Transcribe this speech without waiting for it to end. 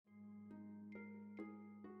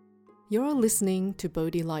You're listening to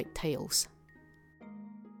Bodhi Light Tales,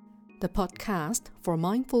 the podcast for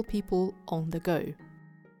mindful people on the go.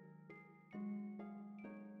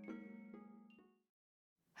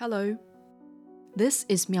 Hello, this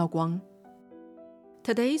is Miao Guang.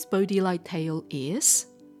 Today's Bodhi Light Tale is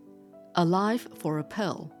A Life for a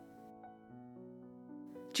Pearl.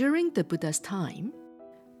 During the Buddha's time,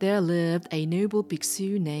 there lived a noble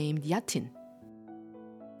bhikshu named Yatin.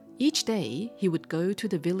 Each day, he would go to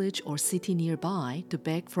the village or city nearby to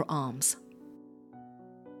beg for alms.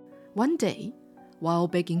 One day, while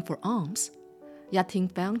begging for alms,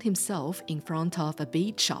 Yatin found himself in front of a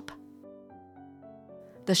bead shop.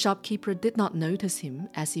 The shopkeeper did not notice him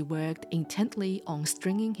as he worked intently on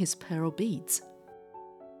stringing his pearl beads.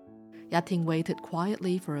 Yatin waited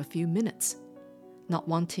quietly for a few minutes, not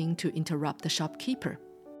wanting to interrupt the shopkeeper.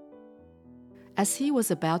 As he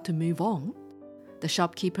was about to move on, the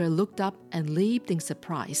shopkeeper looked up and leaped in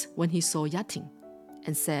surprise when he saw Yatin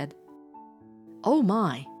and said, "Oh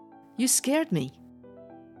my, you scared me."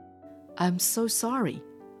 "I'm so sorry.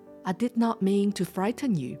 I did not mean to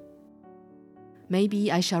frighten you.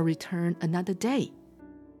 Maybe I shall return another day,"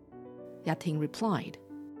 Yatin replied.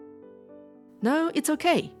 "No, it's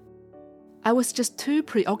okay. I was just too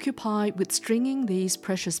preoccupied with stringing these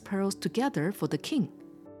precious pearls together for the king.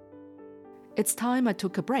 It's time I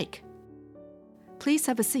took a break. Please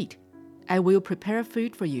have a seat. I will prepare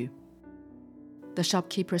food for you," the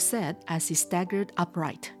shopkeeper said as he staggered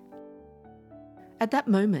upright. At that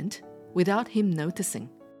moment, without him noticing,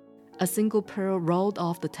 a single pearl rolled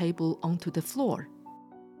off the table onto the floor.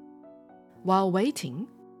 While waiting,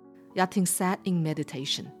 Yatin sat in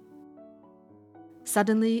meditation.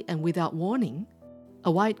 Suddenly and without warning,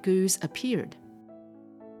 a white goose appeared.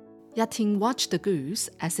 Yatin watched the goose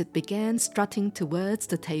as it began strutting towards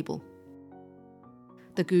the table.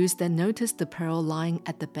 The goose then noticed the pearl lying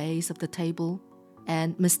at the base of the table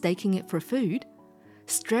and, mistaking it for food,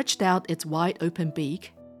 stretched out its wide-open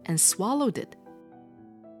beak and swallowed it.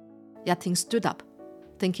 Yatin stood up,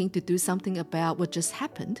 thinking to do something about what just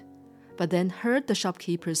happened, but then heard the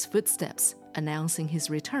shopkeeper's footsteps announcing his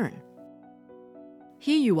return.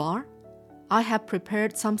 "Here you are. I have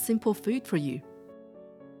prepared some simple food for you,"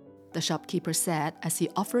 the shopkeeper said as he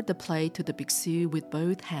offered the plate to the bhikshu with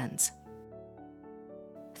both hands.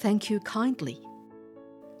 "Thank you kindly,"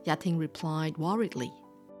 Yatin replied worriedly.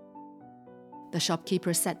 The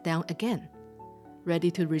shopkeeper sat down again, ready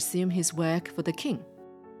to resume his work for the king.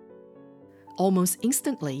 Almost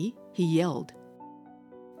instantly, he yelled,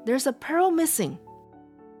 "There's a pearl missing!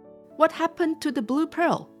 What happened to the blue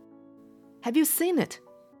pearl? Have you seen it?"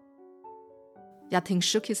 Yatin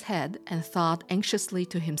shook his head and thought anxiously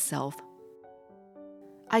to himself,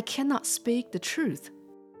 "I cannot speak the truth,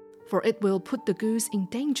 for it will put the goose in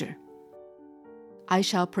danger. I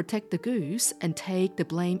shall protect the goose and take the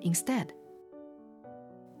blame instead."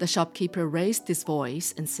 The shopkeeper raised his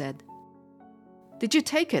voice and said, "Did you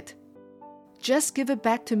take it? Just give it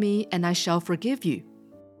back to me and I shall forgive you."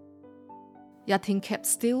 Yatin kept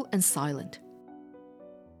still and silent.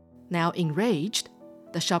 Now enraged,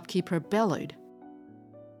 the shopkeeper bellowed,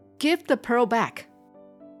 "Give the pearl back!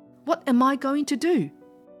 What am I going to do?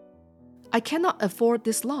 I cannot afford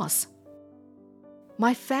this loss.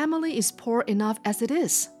 My family is poor enough as it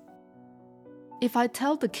is. If I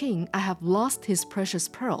tell the king I have lost his precious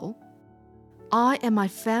pearl, I and my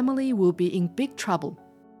family will be in big trouble.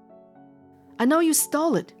 I know you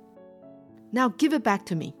stole it. Now give it back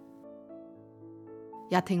to me."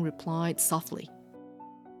 Yatin replied softly,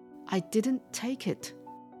 "I didn't take it."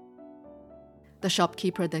 The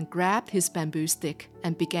shopkeeper then grabbed his bamboo stick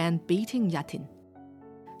and began beating Yatin,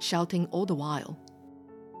 shouting all the while,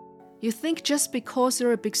 "You think just because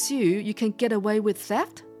you're a bhikshu you can get away with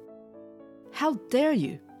theft? How dare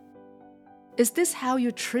you? Is this how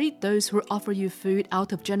you treat those who offer you food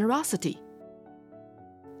out of generosity?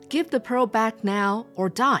 Give the pearl back now or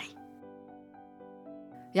die."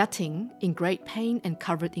 Yatin, in great pain and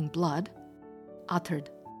covered in blood, uttered,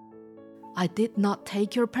 "I did not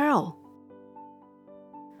take your pearl."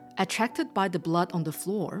 Attracted by the blood on the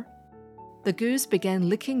floor, the goose began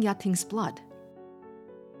licking Yatin's blood.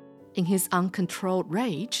 In his uncontrolled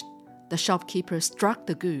rage, the shopkeeper struck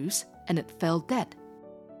the goose and it fell dead.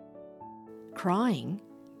 Crying,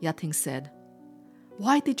 Yatin said,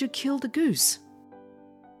 "Why did you kill the goose?"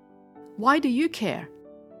 "Why do you care?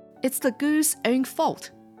 It's the goose's own fault.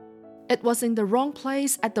 It was in the wrong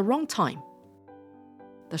place at the wrong time,"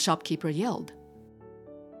 the shopkeeper yelled.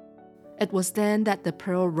 It was then that the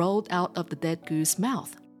pearl rolled out of the dead goose's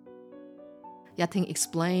mouth. Yatin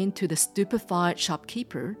explained to the stupefied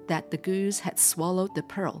shopkeeper that the goose had swallowed the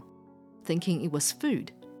pearl, thinking it was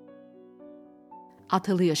food.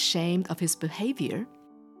 Utterly ashamed of his behavior,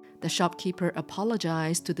 the shopkeeper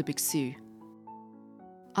apologized to the biksu.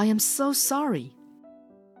 "I am so sorry.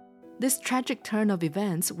 This tragic turn of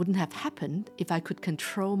events wouldn't have happened if I could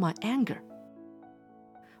control my anger.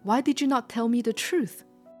 Why did you not tell me the truth?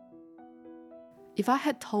 If I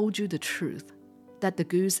had told you the truth, that the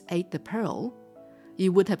goose ate the pearl,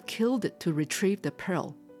 you would have killed it to retrieve the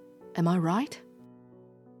pearl. Am I right?"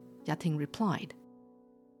 Yating replied.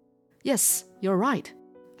 "Yes, you're right.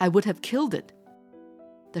 I would have killed it,"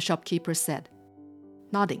 the shopkeeper said,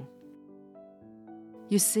 nodding.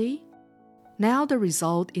 "You see, now the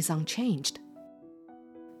result is unchanged.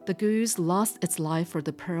 The goose lost its life for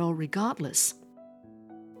the pearl regardless,"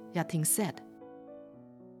 Yating said.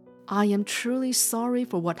 "I am truly sorry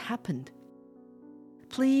for what happened.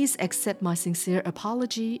 Please accept my sincere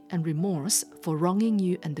apology and remorse for wronging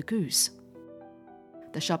you and the goose,"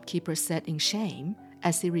 the shopkeeper said in shame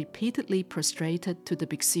as he repeatedly prostrated to the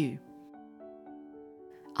biksu.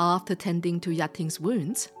 After tending to Yating's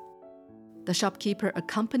wounds, the shopkeeper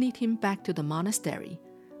accompanied him back to the monastery,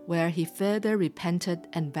 where he further repented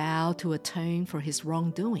and vowed to atone for his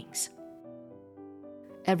wrongdoings.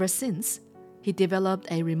 Ever since, he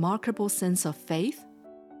developed a remarkable sense of faith,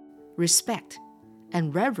 respect,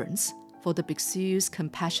 and reverence for the biksu's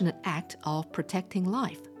compassionate act of protecting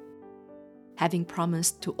life, having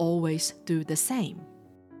promised to always do the same.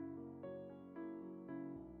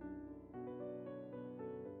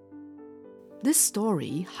 This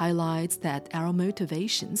story highlights that our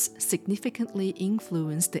motivations significantly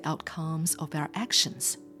influence the outcomes of our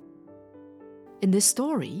actions. In this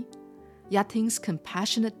story, Yating's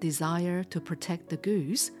compassionate desire to protect the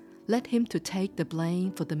goose led him to take the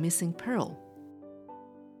blame for the missing pearl.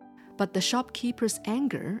 But the shopkeeper's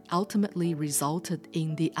anger ultimately resulted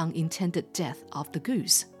in the unintended death of the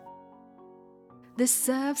goose. This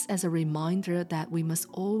serves as a reminder that we must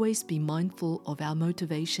always be mindful of our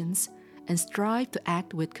motivations and strive to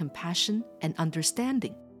act with compassion and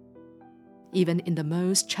understanding, even in the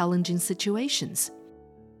most challenging situations.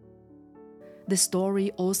 This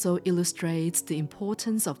story also illustrates the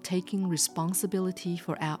importance of taking responsibility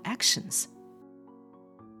for our actions.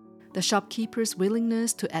 The shopkeeper's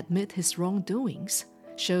willingness to admit his wrongdoings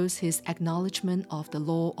shows his acknowledgement of the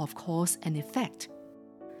law of cause and effect,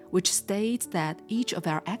 which states that each of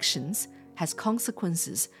our actions has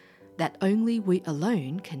consequences that only we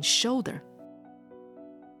alone can shoulder.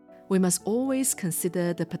 We must always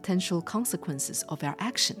consider the potential consequences of our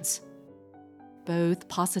actions, both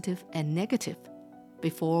positive and negative,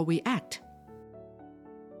 before we act.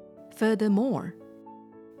 Furthermore,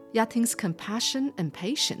 Yating's compassion and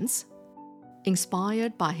patience,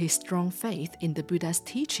 inspired by his strong faith in the Buddha's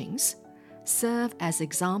teachings, serve as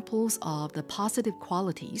examples of the positive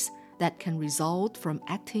qualities that can result from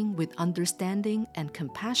acting with understanding and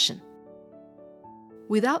compassion.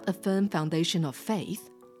 Without a firm foundation of faith,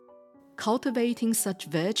 cultivating such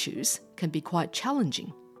virtues can be quite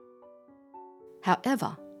challenging.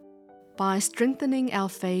 However, by strengthening our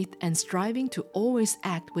faith and striving to always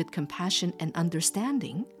act with compassion and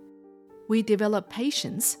understanding, we develop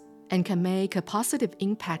patience and can make a positive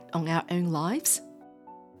impact on our own lives,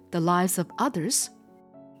 the lives of others,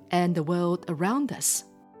 and the world around us.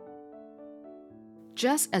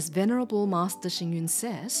 Just as Venerable Master Xing Yun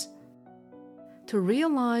says, to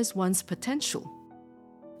realize one's potential,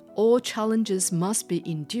 all challenges must be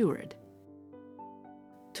endured.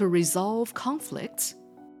 To resolve conflicts,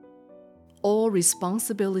 all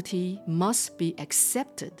responsibility must be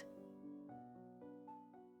accepted.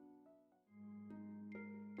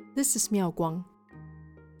 This is Miao Guang.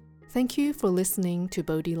 Thank you for listening to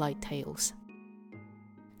Bodhi Light Tales.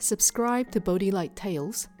 Subscribe to Bodhi Light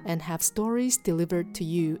Tales and have stories delivered to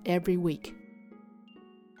you every week.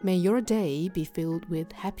 May your day be filled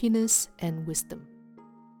with happiness and wisdom.